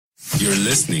You're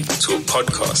listening to a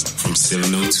podcast from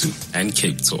 702 and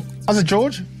Cape Talk. How's it,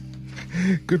 George?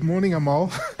 Good morning, Amal.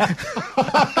 Hello,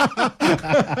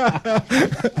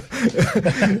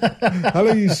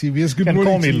 UCBS. Good morning. Can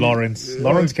call me Lawrence.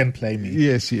 Lawrence can play me.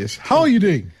 Yes. How are you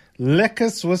doing?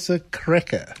 Lekker soos 'n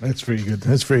cracker. That's very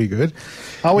good.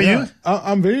 How are you?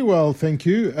 I'm very well, thank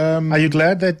you. Are you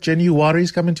glad that January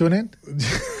is coming to an end?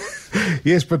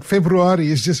 Yes, but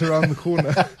February is just around the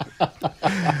corner.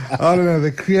 I don't know,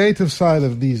 the creative side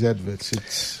of these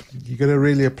adverts, you got to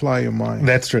really apply your mind.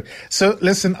 That's true. So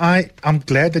listen, I'm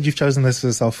glad that you've chosen this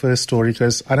as our first story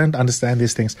because I don't understand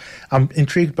these things. I'm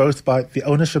intrigued both by the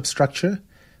ownership structure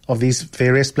of these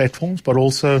various platforms, but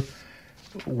also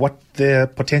what their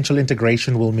potential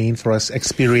integration will mean for us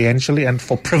experientially and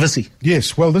for privacy.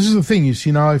 Yes, well, this is the thing. You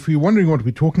see, now, if you're wondering what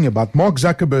we're talking about, Mark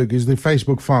Zuckerberg is the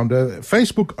Facebook founder.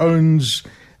 Facebook owns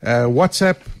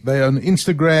WhatsApp, they own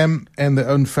Instagram, and they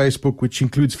own Facebook, which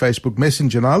includes Facebook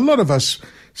Messenger. Now, a lot of us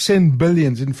send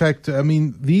billions. In fact, I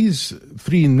mean, these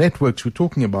three networks we're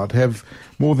talking about have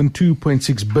more than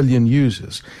 2.6 billion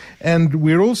users. And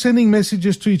we're all sending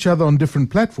messages to each other on different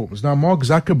platforms. Now, Mark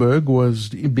Zuckerberg was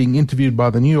being interviewed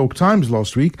by the New York Times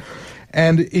last week,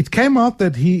 and it came out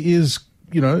that he is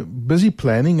busy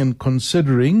planning and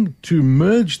considering to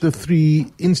merge the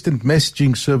three instant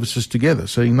messaging services together.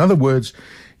 So in other words,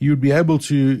 you'd be able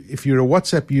to, if you're a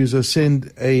WhatsApp user,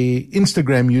 send a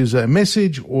Instagram user a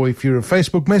message, or if you're a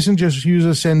Facebook Messenger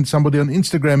user, send somebody on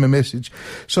Instagram a message.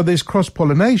 So there's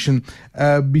cross-pollination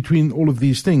between all of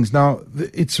these things. Now,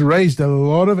 it's raised a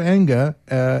lot of anger,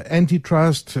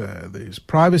 antitrust, there's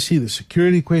privacy, there's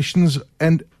security questions,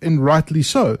 and rightly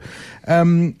so.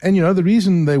 And the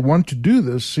reason they want to do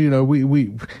this,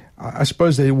 I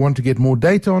suppose they want to get more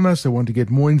data on us. They want to get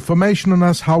more information on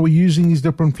us, how we're using these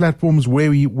different platforms,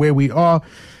 where we are.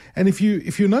 And if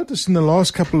you notice in the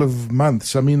last couple of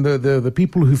months, I mean, the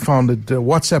people who founded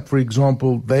WhatsApp, for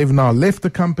example, they've now left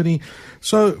the company.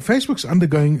 So Facebook's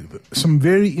undergoing some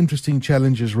very interesting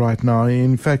challenges right now.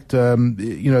 In fact,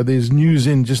 there's news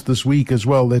in just this week as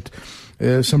well that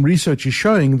some research is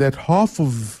showing that half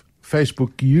of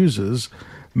Facebook users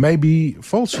may be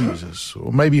false users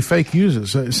or maybe fake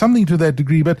users, something to that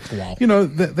degree. But, wow.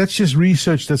 That's just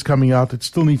research that's coming out. It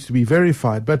still needs to be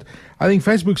verified. But I think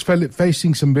Facebook's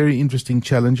facing some very interesting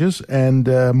challenges. And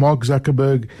Mark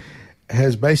Zuckerberg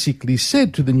has basically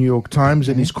said to the New York Times,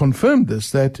 and he's confirmed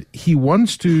this, that he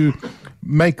wants to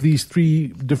make these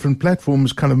three different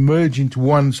platforms kind of merge into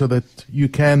one so that you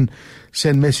can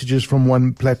send messages from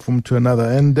one platform to another.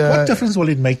 And what difference will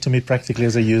it make to me practically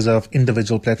as a user of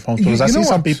individual platforms? Because I see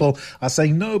some people are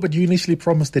saying, no, but you initially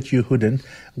promised that you wouldn't.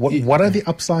 What are the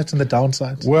upsides and the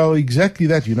downsides? Well, exactly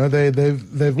that.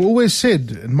 They've always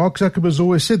said, and Mark Zuckerberg's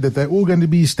always said, that they're all going to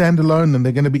be standalone and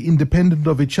they're going to be independent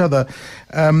of each other.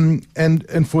 And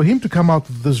for him to come out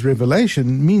with this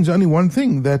revelation means only one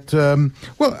thing, that,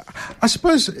 I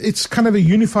suppose it's kind of a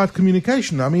unified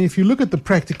communication. I mean, if you look at the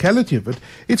practicality of it,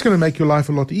 it's going to make your life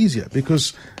a lot easier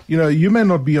because, you may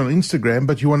not be on Instagram,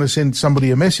 but you want to send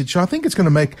somebody a message. So I think it's going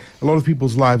to make a lot of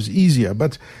people's lives easier.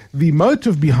 But the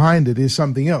motive behind it is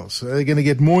something else. They're going to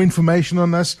get more information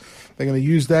on us. They're going to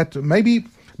use that. Maybe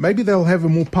they'll have a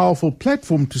more powerful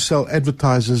platform to sell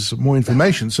advertisers more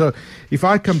information. So if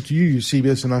I come to you,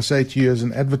 CBS, and I say to you as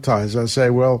an advertiser, I say,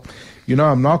 well,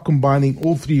 I'm now combining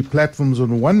all three platforms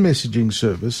on one messaging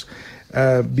service.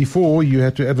 Before, you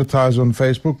had to advertise on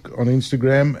Facebook, on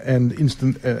Instagram, and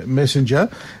Instant Messenger.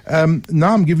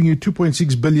 Now I'm giving you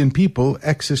 2.6 billion people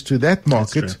access to that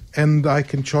market, and I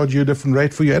can charge you a different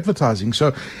rate for your advertising.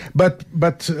 So, but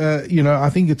I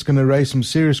think it's going to raise some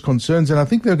serious concerns, and I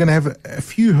think they're going to have a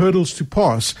few hurdles to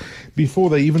pass before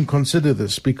they even consider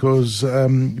this, because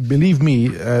believe me,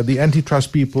 the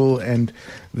antitrust people and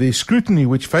the scrutiny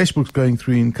which Facebook's going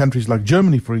through in countries like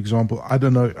Germany, for example, I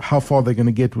don't know how far they're going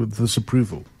to get with this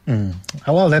approval.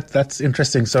 Well, that's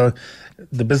interesting. So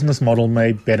the business model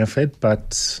may benefit,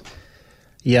 but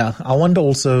I wonder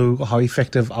also how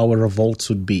effective our revolts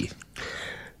would be.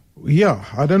 Yeah,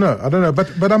 I don't know.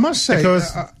 But I must say,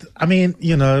 because having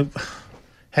a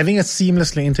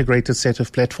seamlessly integrated set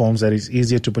of platforms that is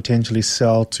easier to potentially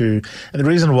sell to, and the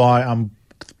reason why I'm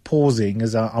pausing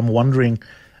is I'm wondering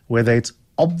whether it's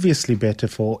obviously better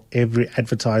for every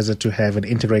advertiser to have an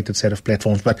integrated set of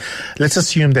platforms, but let's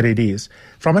assume that it is.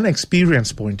 From an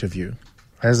experience point of view,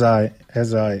 as I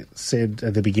said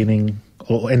at the beginning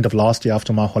or end of last year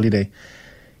after my holiday,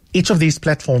 each of these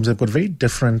platforms have got very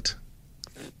different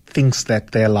things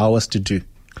that they allow us to do.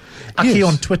 Aki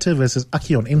on Twitter versus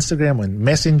Aki on Instagram, on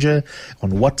Messenger,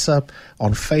 on WhatsApp,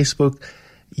 on Facebook.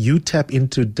 You tap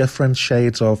into different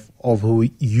shades of who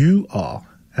you are.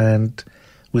 And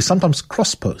we sometimes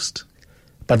cross-post.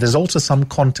 But there's also some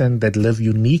content that live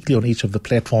uniquely on each of the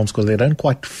platforms because they don't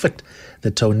quite fit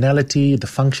the tonality, the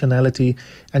functionality,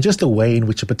 and just the way in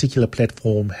which a particular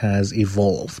platform has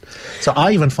evolved. So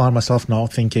I even find myself now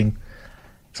thinking,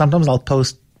 sometimes I'll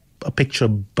post a picture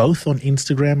both on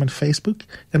Instagram and Facebook,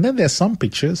 and then there's some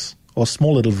pictures or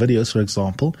small little videos, for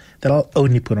example, that I'll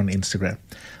only put on Instagram.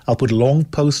 I'll put long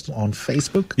posts on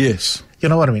Facebook. Yes. You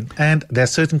know what I mean? And there are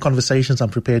certain conversations I'm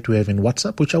prepared to have in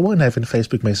WhatsApp, which I won't have in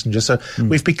Facebook Messenger. So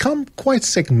we've become quite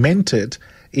segmented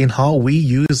in how we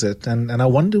use it. And I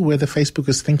wonder whether Facebook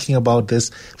is thinking about this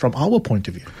from our point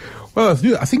of view. Well,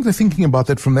 I think they're thinking about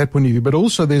that from that point of view. But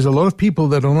also there's a lot of people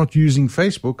that are not using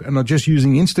Facebook and are just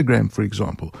using Instagram, for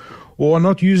example, or are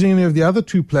not using any of the other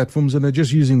two platforms and are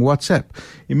just using WhatsApp.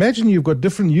 Imagine you've got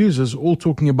different users all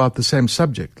talking about the same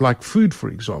subject, like food, for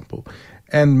example.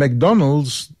 And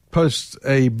McDonald's posts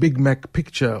a Big Mac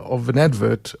picture of an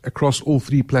advert across all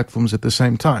three platforms at the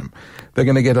same time. They're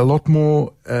going to get a lot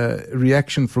more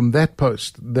reaction from that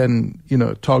post than,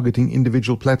 targeting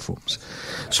individual platforms.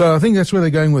 So I think that's where they're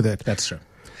going with that. That's true.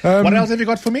 What else have you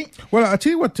got for me? Well, I'll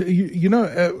tell you what,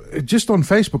 just on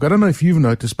Facebook, I don't know if you've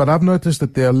noticed, but I've noticed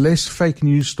that there are less fake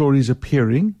news stories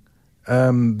appearing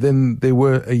than there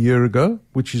were a year ago,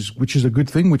 which is a good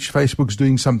thing, which Facebook's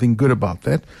doing something good about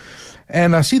that.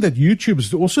 And I see that YouTube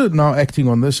is also now acting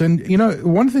on this. And,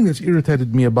 one thing that's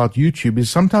irritated me about YouTube is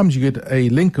sometimes you get a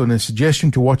link or a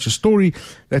suggestion to watch a story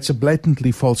that's a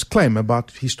blatantly false claim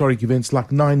about historic events like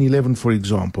 9/11, for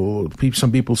example.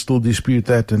 Some people still dispute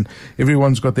that, and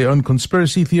everyone's got their own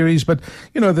conspiracy theories. But,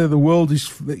 the world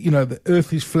is, the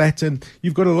earth is flat, and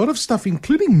you've got a lot of stuff,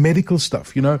 including medical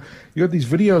stuff. You got these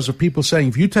videos of people saying,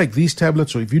 if you take these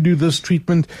tablets or if you do this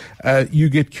treatment, you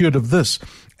get cured of this.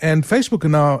 And Facebook are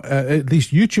now, at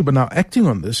least YouTube are now acting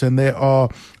on this, and they are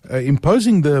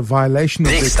imposing the violation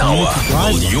of Next their hour, community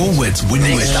will guidelines. your words win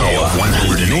Next hour,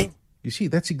 100. You see,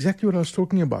 that's exactly what I was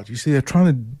talking about. You see, they're trying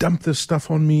to dump this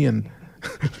stuff on me, and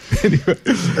anyway.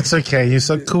 It's okay. You're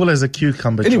so cool as a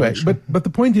cucumber. Anyway, George. but the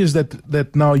point is that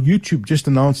now YouTube just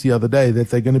announced the other day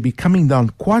that they're going to be coming down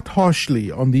quite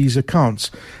harshly on these accounts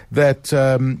that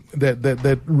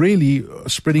really are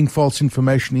spreading false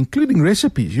information, including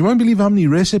recipes. You won't believe how many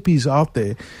recipes out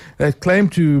there that claim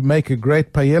to make a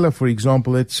great paella, for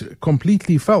example. It's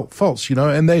completely false,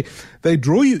 and they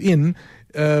draw you in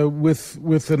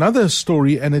with another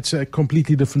story, and it's a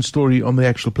completely different story on the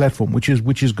actual platform, which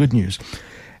is good news.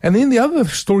 And then the other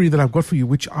story that I've got for you,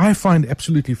 which I find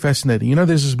absolutely fascinating,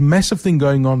 there's this massive thing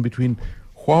going on between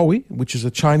Huawei, which is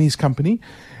a Chinese company,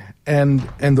 and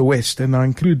the West. And I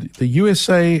include the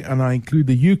USA, and I include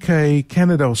the UK,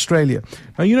 Canada, Australia.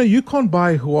 Now, you can't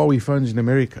buy Huawei phones in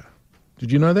America.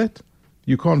 Did you know that?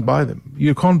 You can't buy them.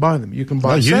 You can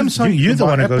buy Samsung. You're the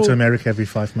one who Apple. go to America every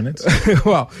 5 minutes.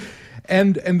 Well,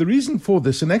 and the reason for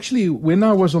this, and actually when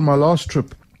I was on my last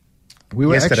trip, we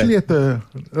were Yesterday. actually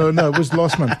it was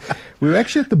last month. We were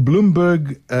actually at the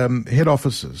Bloomberg head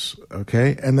offices,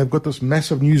 okay? And they've got this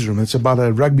massive newsroom. It's about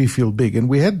a rugby field big. And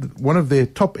we had one of their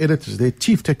top editors, their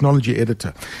chief technology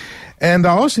editor. And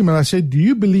I asked him, and I said, do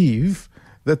you believe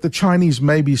that the Chinese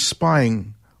may be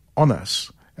spying on us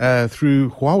through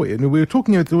Huawei? And we were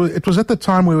talking, it was at the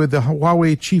time where the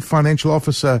Huawei chief financial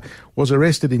officer was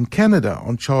arrested in Canada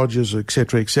on charges, et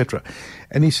cetera,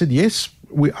 and he said, yes,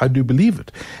 I do believe it.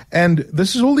 And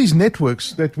this is all these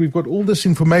networks that we've got all this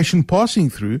information passing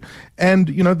through. And,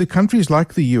 the countries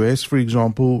like the US, for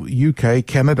example, UK,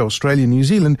 Canada, Australia, New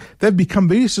Zealand, they've become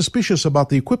very suspicious about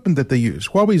the equipment that they use.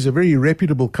 Huawei is a very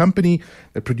reputable company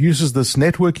that produces this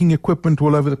networking equipment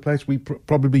all over the place. We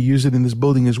probably use it in this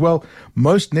building as well.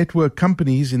 Most network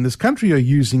companies in this country are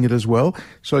using it as well.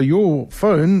 So your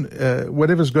phone,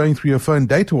 whatever's going through your phone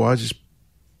data-wise is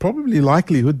probably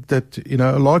likelihood that,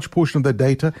 a large portion of the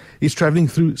data is traveling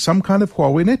through some kind of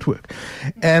Huawei network.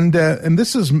 And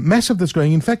this is massive that's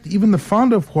going. In fact, even the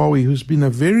founder of Huawei, who's been a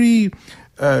very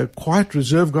quiet,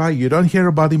 reserved guy, you don't hear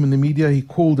about him in the media. He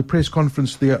called a press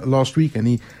conference there last week, and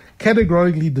he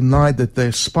categorically denied that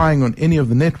they're spying on any of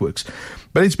the networks.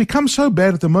 But it's become so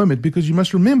bad at the moment because you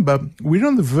must remember, we're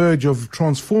on the verge of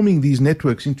transforming these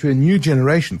networks into a new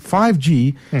generation.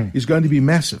 5G is going to be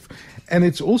massive. And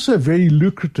it's also very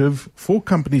lucrative for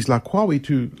companies like Huawei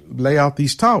to lay out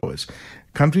these towers.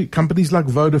 Companies like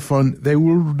Vodafone, they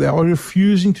are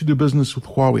refusing to do business with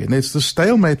Huawei. And it's the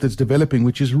stalemate that's developing,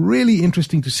 which is really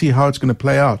interesting to see how it's going to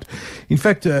play out. In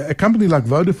fact, a company like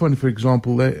Vodafone, for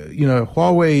example,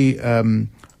 Huawei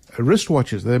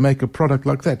wristwatches, they make a product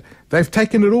like that. They've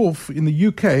taken it off in the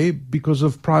UK because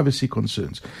of privacy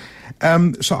concerns.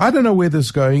 So I don't know where this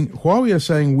is going. Huawei are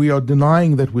saying we are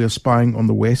denying that we are spying on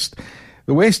the West.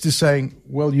 The West is saying,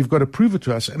 well, you've got to prove it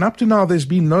to us. And up to now, there's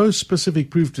been no specific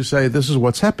proof to say this is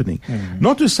what's happening.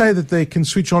 Not to say that they can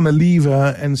switch on a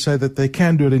lever and say that they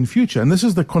can do it in future. And this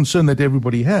is the concern that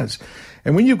everybody has.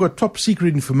 And when you've got top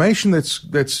secret information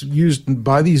that's used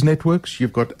by these networks,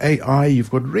 you've got AI,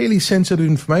 you've got really sensitive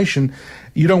information,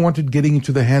 you don't want it getting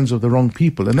into the hands of the wrong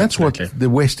people. And that's what the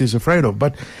West is afraid of.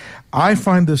 But I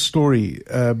find this story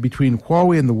between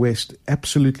Huawei and the West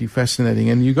absolutely fascinating.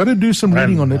 And you've got to do some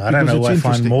reading on it. I don't know what I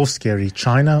find more scary,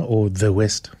 China or the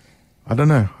West. I don't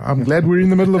know. I'm glad we're in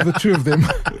the middle of the two of them.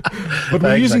 But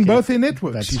we're using both their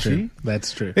networks. That's true.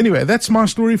 That's true. Anyway, that's my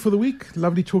story for the week.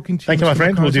 Lovely talking to you. Thank you, my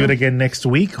friend. We'll do it again next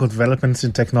week with developments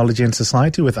in technology and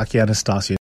society with Aki Anastasiou.